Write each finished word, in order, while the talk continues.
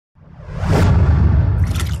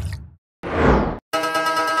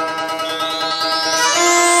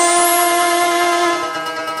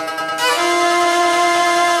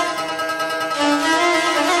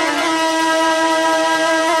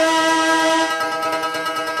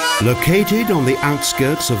Located on the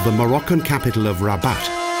outskirts of the Moroccan capital of Rabat,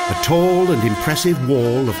 a tall and impressive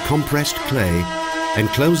wall of compressed clay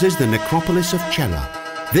encloses the necropolis of Chella.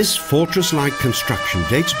 This fortress-like construction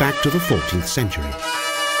dates back to the 14th century.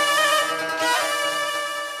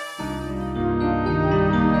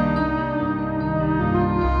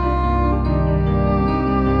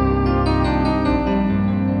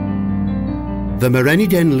 The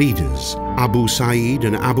Mereniden leaders, Abu Sa'id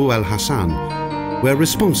and Abu al-Hassan, were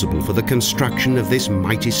responsible for the construction of this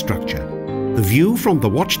mighty structure. The view from the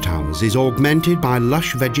watchtowers is augmented by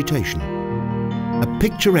lush vegetation, a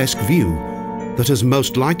picturesque view that has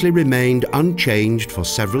most likely remained unchanged for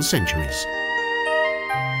several centuries.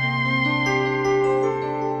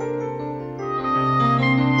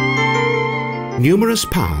 Numerous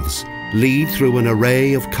paths lead through an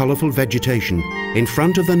array of colourful vegetation in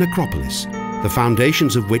front of the necropolis, the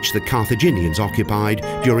foundations of which the Carthaginians occupied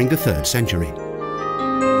during the 3rd century.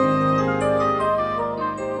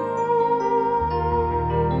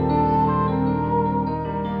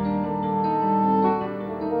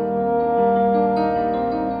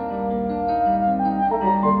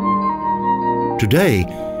 Today,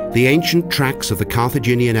 the ancient tracks of the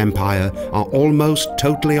Carthaginian Empire are almost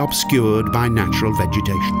totally obscured by natural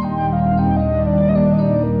vegetation.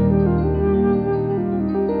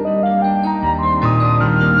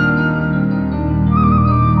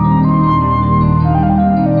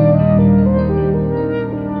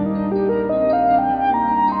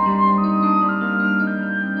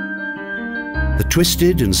 The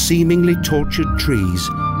twisted and seemingly tortured trees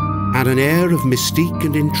add an air of mystique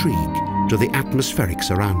and intrigue to the atmospheric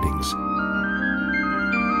surroundings.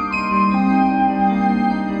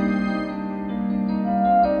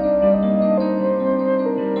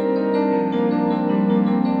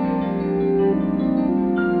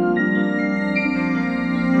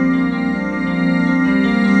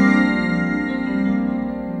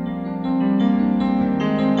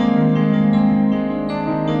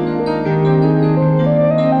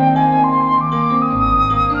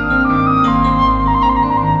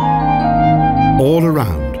 All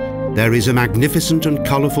around, there is a magnificent and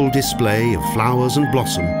colourful display of flowers and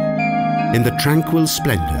blossom in the tranquil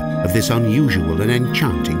splendour of this unusual and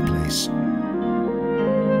enchanting place.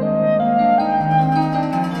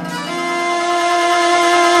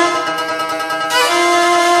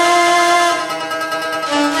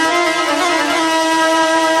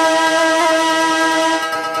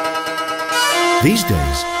 These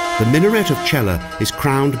days, the minaret of Chella is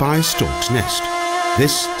crowned by a stork's nest.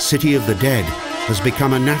 This city of the dead has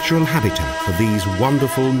become a natural habitat for these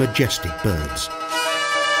wonderful, majestic birds.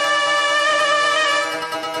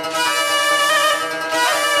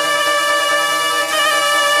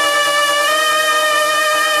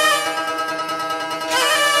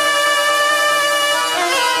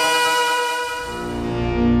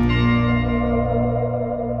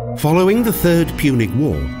 Following the Third Punic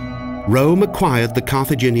War, Rome acquired the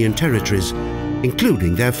Carthaginian territories,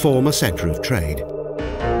 including their former centre of trade.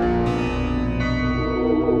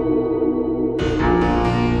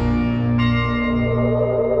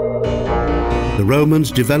 The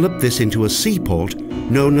Romans developed this into a seaport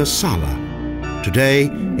known as Sala. Today,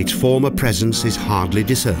 its former presence is hardly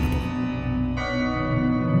discernible.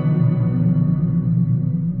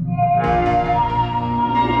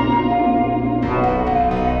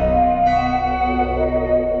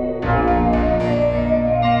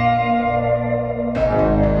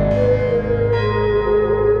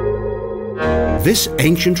 This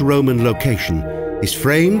ancient Roman location is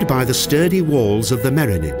framed by the sturdy walls of the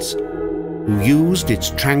Merenids, who used its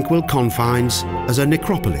tranquil confines as a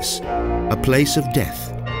necropolis, a place of death.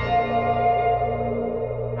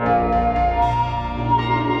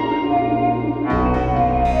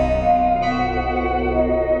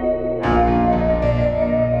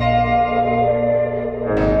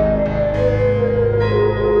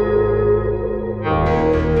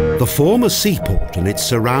 The former seaport and its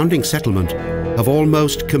surrounding settlement have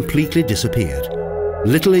almost completely disappeared.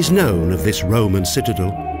 Little is known of this Roman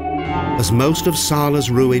citadel, as most of Sala's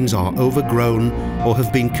ruins are overgrown or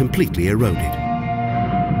have been completely eroded.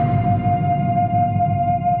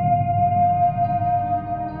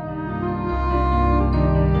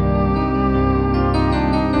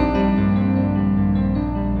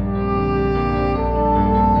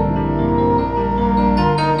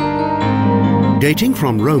 Dating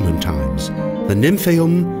from Roman times, the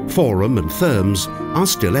Nymphaeum, Forum and Thermes are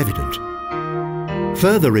still evident.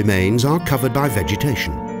 Further remains are covered by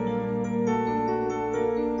vegetation.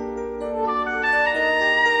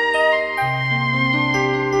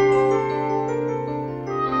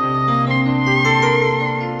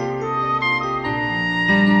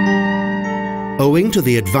 Owing to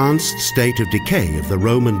the advanced state of decay of the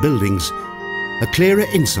Roman buildings, a clearer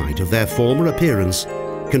insight of their former appearance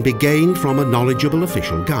can be gained from a knowledgeable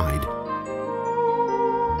official guide.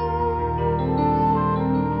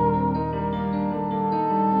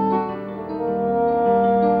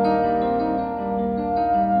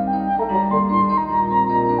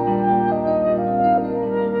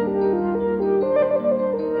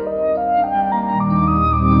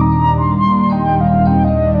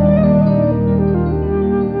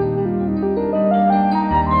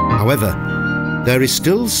 However, there is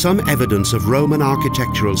still some evidence of Roman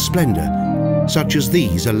architectural splendour, such as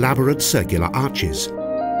these elaborate circular arches.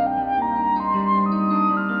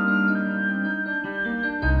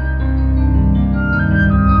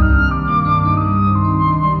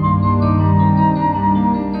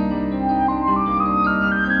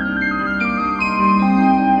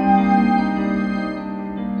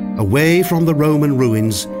 Away from the Roman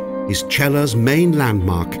ruins is Chella's main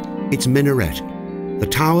landmark, its minaret. The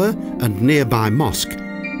tower and nearby mosque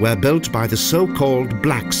were built by the so-called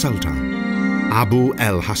Black Sultan, Abu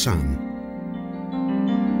el-Hasan.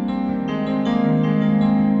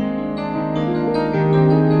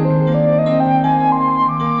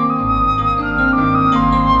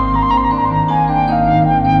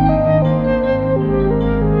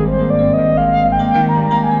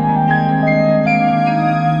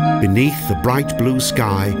 Beneath the bright blue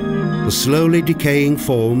sky, the slowly decaying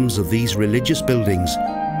forms of these religious buildings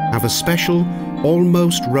have a special,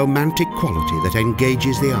 almost romantic quality that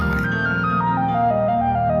engages the eye.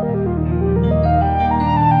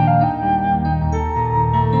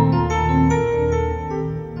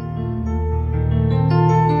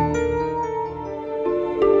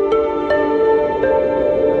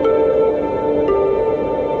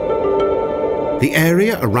 The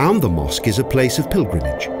area around the mosque is a place of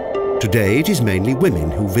pilgrimage. Today it is mainly women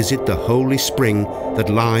who visit the holy spring that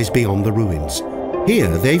lies beyond the ruins.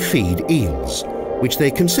 Here they feed eels, which they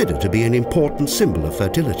consider to be an important symbol of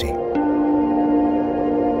fertility.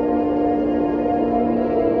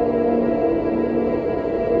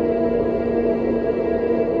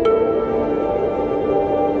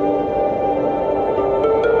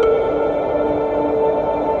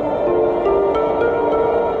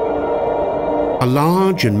 A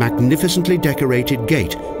large and magnificently decorated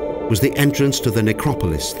gate was the entrance to the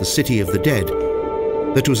necropolis, the city of the dead,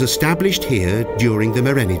 that was established here during the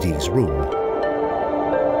Merenides' rule.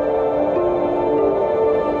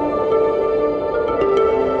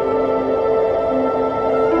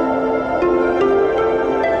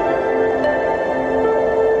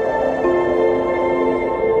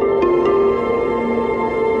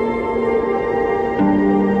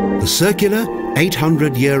 The circular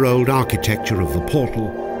 800-year-old architecture of the portal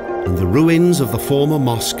and the ruins of the former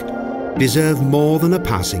mosque deserve more than a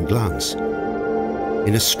passing glance.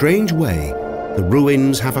 In a strange way, the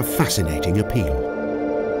ruins have a fascinating appeal.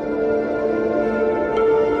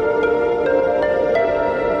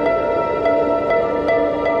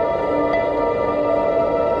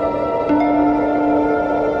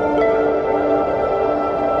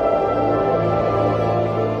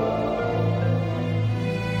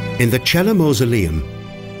 In the Chella mausoleum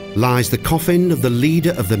lies the coffin of the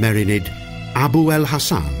leader of the Merinid, Abu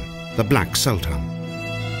el-Hasan, the Black Sultan.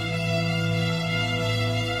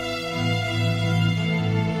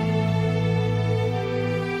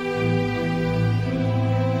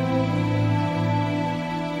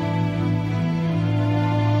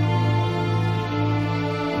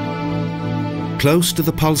 Close to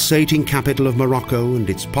the pulsating capital of Morocco and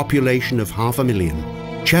its population of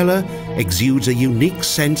 500,000, Chella exudes a unique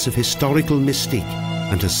sense of historical mystique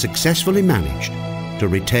and has successfully managed to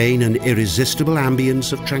retain an irresistible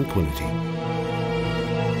ambience of tranquility.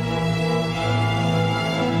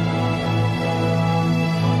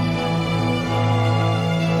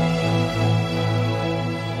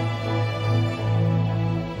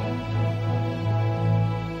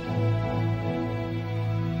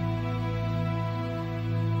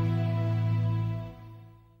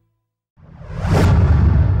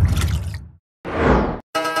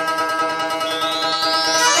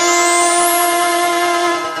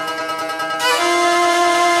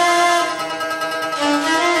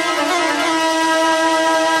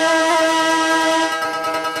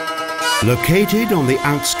 Located on the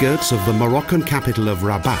outskirts of the Moroccan capital of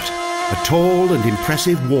Rabat, a tall and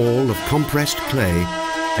impressive wall of compressed clay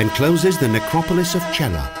encloses the necropolis of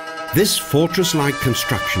Chella. This fortress-like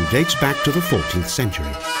construction dates back to the 14th century.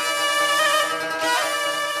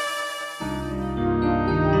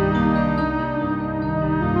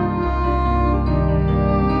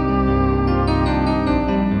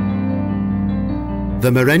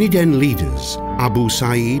 The Mereniden leaders, Abu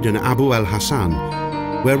Sa'id and Abu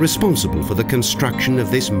al-Hassan were responsible for the construction of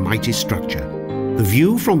this mighty structure. The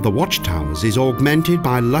view from the watchtowers is augmented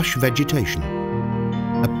by lush vegetation,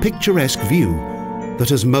 a picturesque view that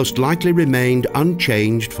has most likely remained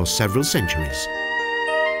unchanged for several centuries.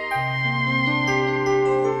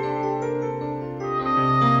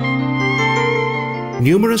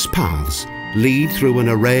 Numerous paths lead through an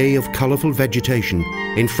array of colourful vegetation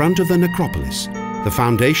in front of the necropolis, the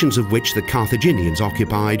foundations of which the Carthaginians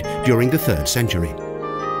occupied during the 3rd century.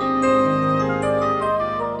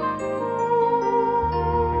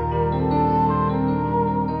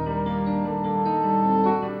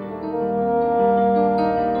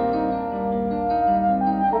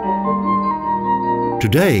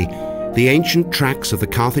 Today, the ancient tracks of the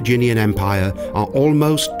Carthaginian Empire are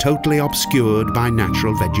almost totally obscured by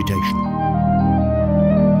natural vegetation.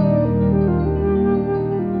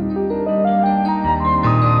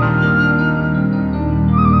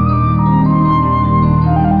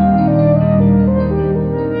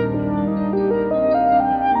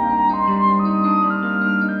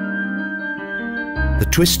 The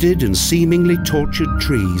twisted and seemingly tortured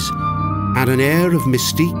trees add an air of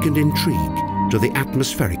mystique and intrigue to the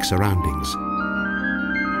atmospheric surroundings.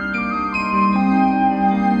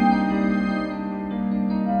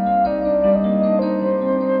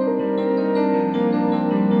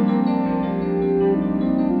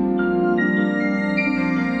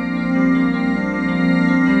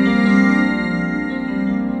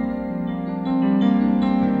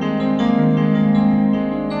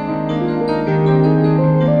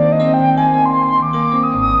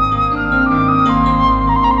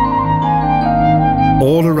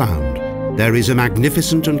 All around, there is a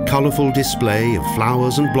magnificent and colourful display of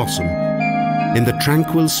flowers and blossom in the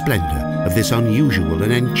tranquil splendour of this unusual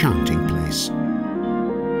and enchanting place.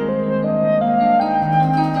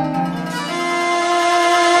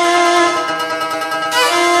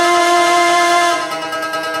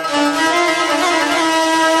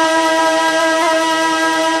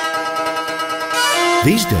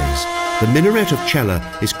 These days, the minaret of Chella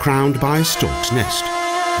is crowned by a stork's nest.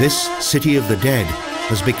 This city of the dead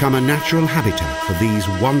has become a natural habitat for these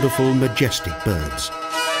wonderful, majestic birds.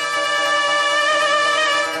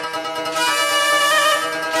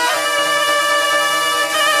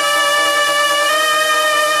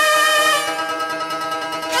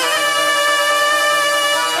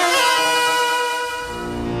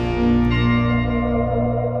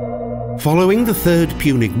 Following the Third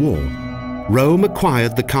Punic War, Rome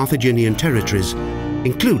acquired the Carthaginian territories,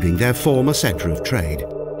 including their former centre of trade.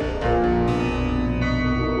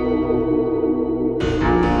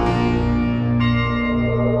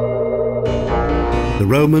 The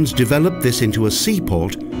Romans developed this into a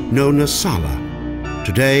seaport known as Sala.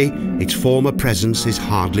 Today, its former presence is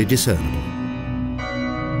hardly discernible.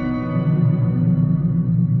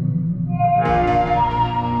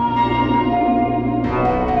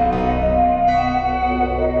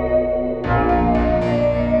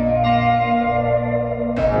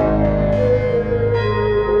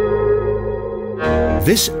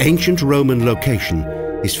 This ancient Roman location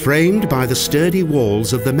is framed by the sturdy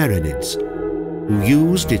walls of the Merinids, who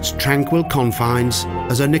used its tranquil confines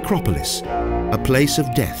as a necropolis, a place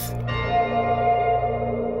of death.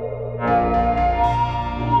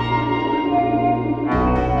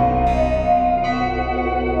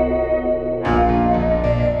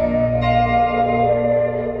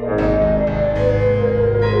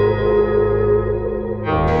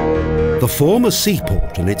 The former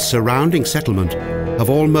seaport and its surrounding settlement have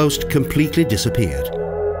almost completely disappeared.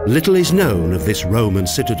 Little is known of this Roman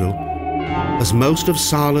citadel, as most of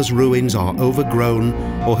Sala's ruins are overgrown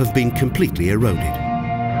or have been completely eroded.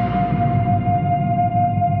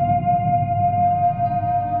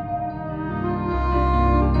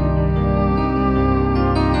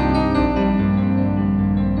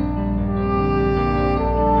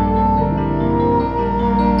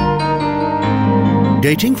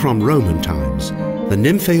 Dating from Roman times, the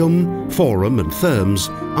Nymphaeum, Forum and Thermes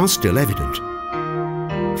are still evident.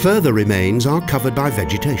 Further remains are covered by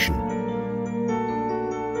vegetation.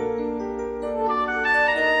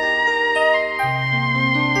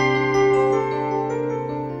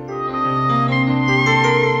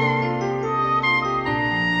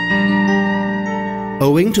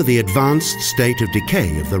 Owing to the advanced state of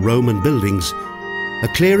decay of the Roman buildings, a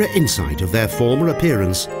clearer insight of their former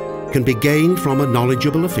appearance can be gained from a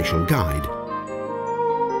knowledgeable official guide.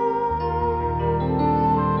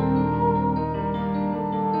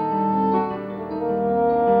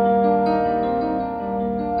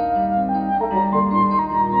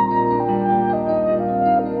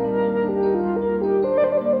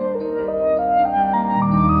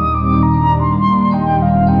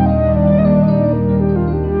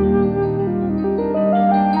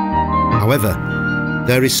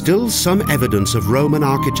 There is still some evidence of Roman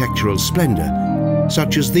architectural splendor,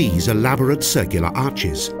 such as these elaborate circular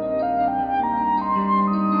arches.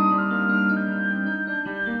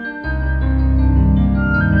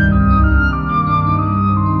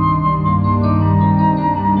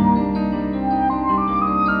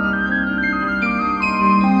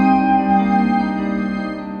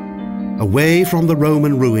 Away from the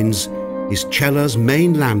Roman ruins is Chella's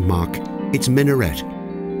main landmark, its minaret.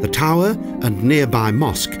 The tower and nearby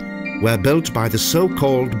mosque were built by the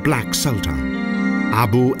so-called Black Sultan,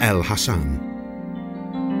 Abu el-Hasan.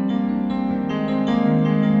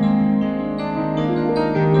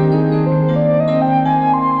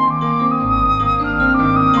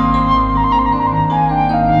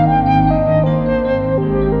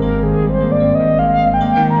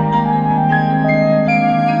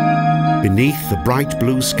 Beneath the bright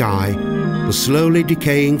blue sky, the slowly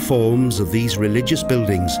decaying forms of these religious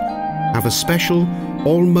buildings have a special,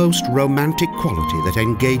 almost romantic quality that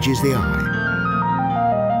engages the eye.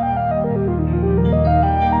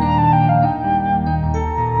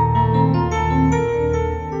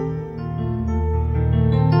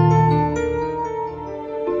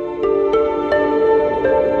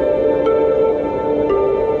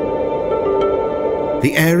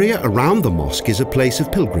 The area around the mosque is a place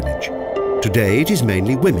of pilgrimage. Today it is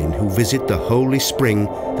mainly women who visit the holy spring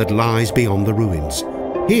that lies beyond the ruins.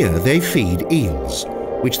 Here they feed eels,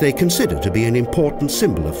 which they consider to be an important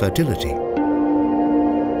symbol of fertility.